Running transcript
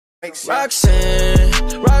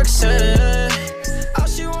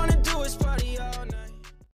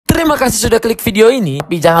Terima kasih sudah klik video ini.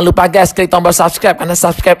 Tapi jangan lupa guys, klik tombol subscribe karena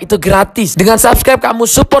subscribe itu gratis. Dengan subscribe kamu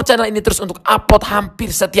support channel ini terus untuk upload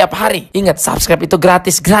hampir setiap hari. Ingat, subscribe itu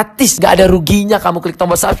gratis, gak ada ruginya kamu klik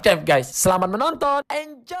tombol subscribe guys. Selamat menonton,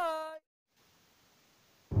 enjoy.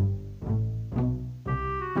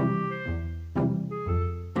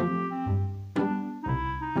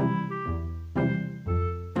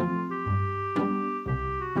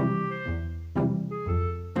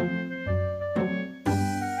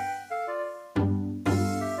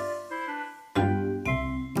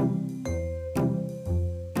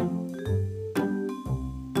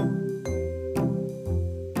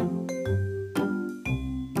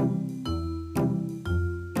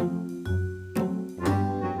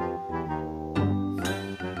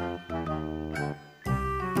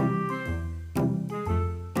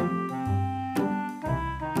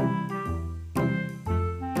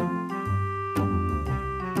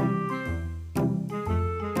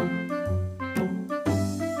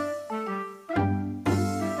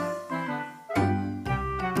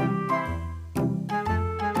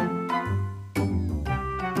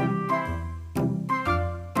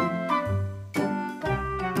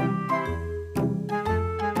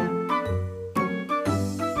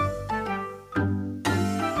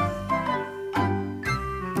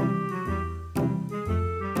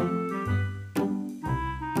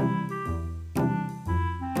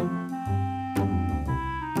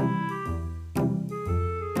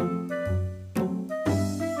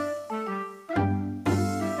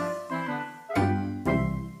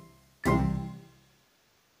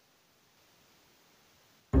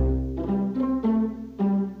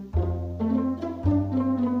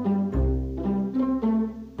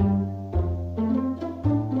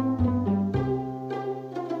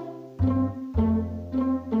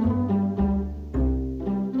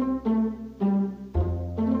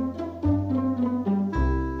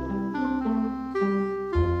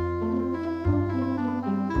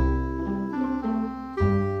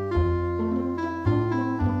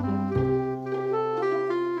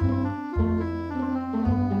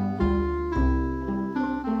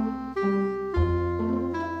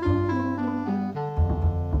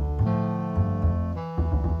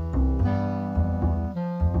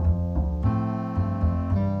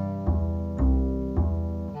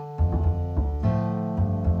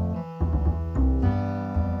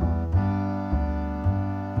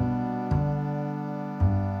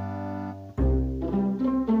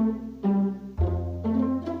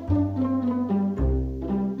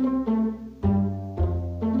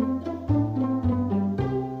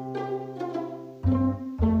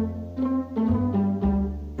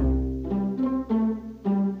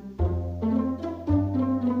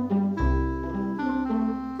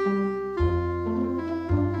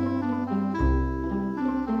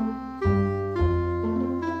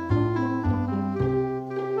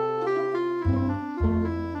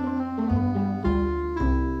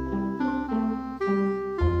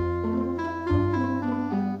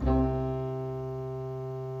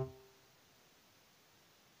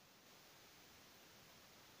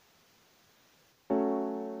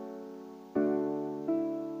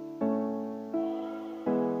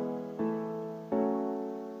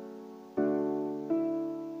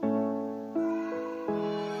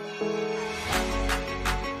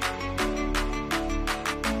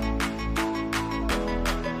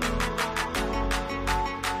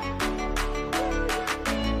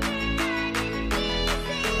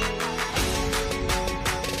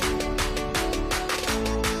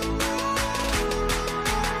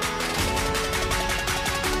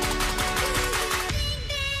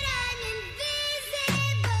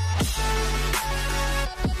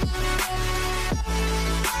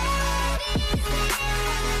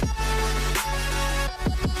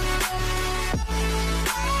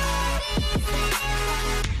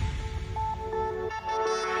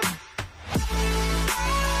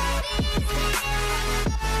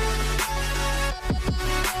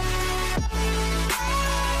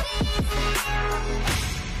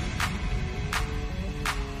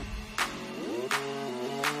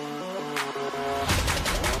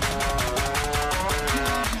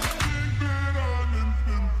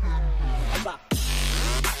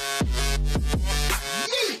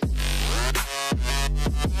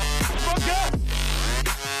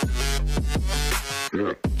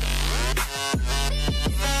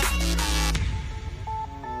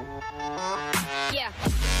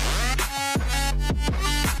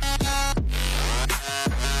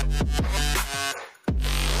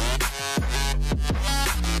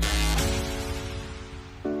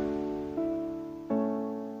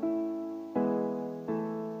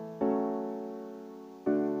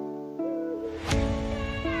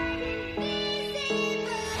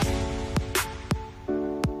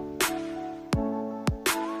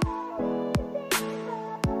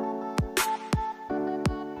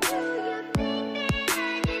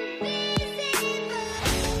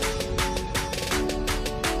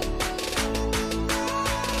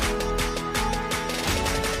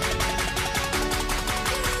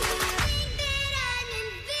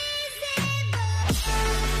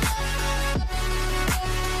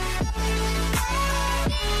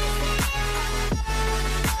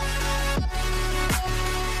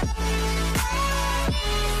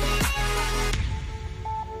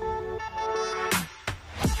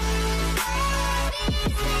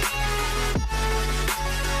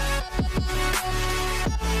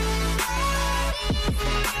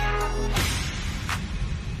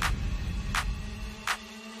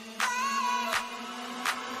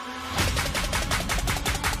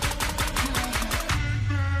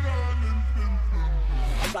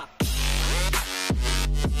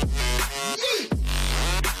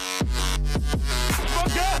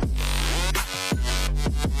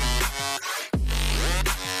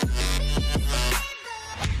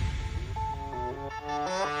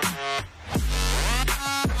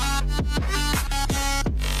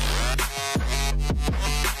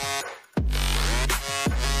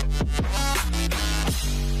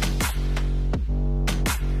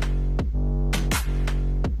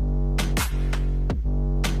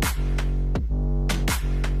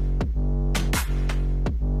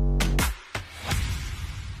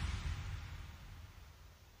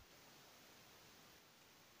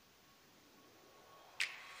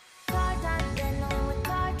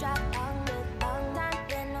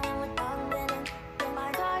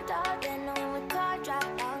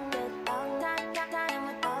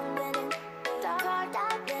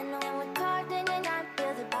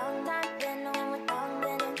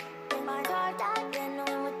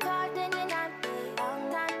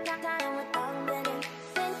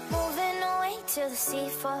 the sea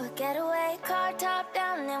for a getaway. Car top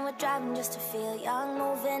down and we're driving just to feel young.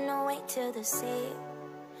 Moving away to the sea,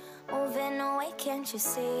 moving away, can't you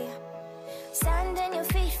see? Sand in your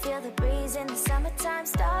feet, feel the breeze in the summertime.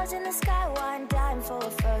 Stars in the sky, one dime for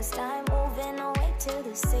a first time. Moving away to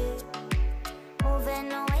the sea,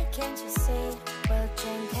 moving away, can't you see? We'll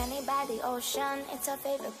drink honey by the ocean, it's our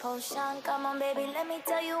favorite potion. Come on baby, let me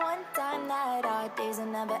tell you one time that our days will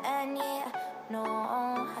never end, yeah. No,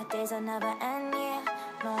 our days will never end, yeah.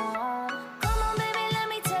 No. Come on baby, let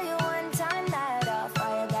me tell you one time that our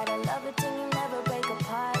fire got a love it till you never break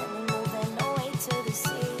apart. And we're moving away to the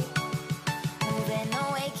sea, moving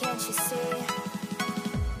away, can't you see?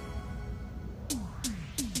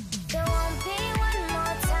 There won't be one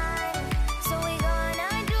more time, so we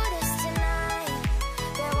gonna do this tonight.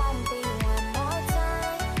 There won't be one more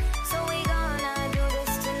time, so we gonna do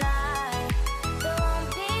this tonight. There won't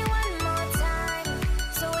be one more time,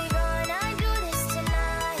 so we gonna do this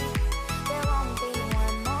tonight. There won't be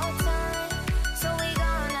one more time, so we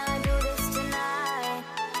gonna do this tonight.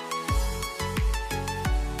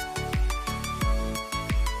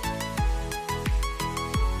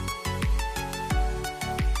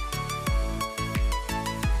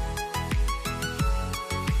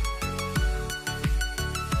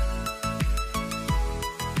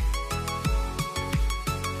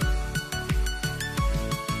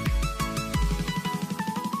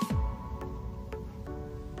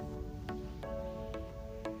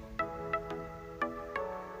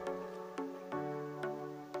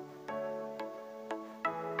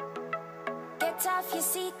 Get off your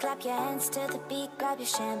seat, clap your hands to the beat. Grab your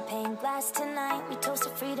champagne glass tonight. We toast to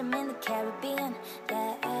freedom in the Caribbean,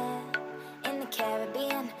 yeah. In the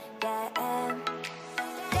Caribbean, yeah.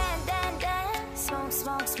 Dance, dance, dance, smoke,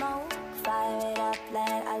 smoke, smoke. Fire it up,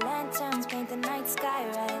 let our lanterns paint the night sky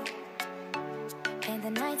red. Paint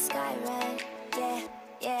the night sky red, yeah,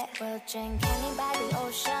 yeah. We'll drink honey by the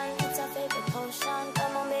ocean.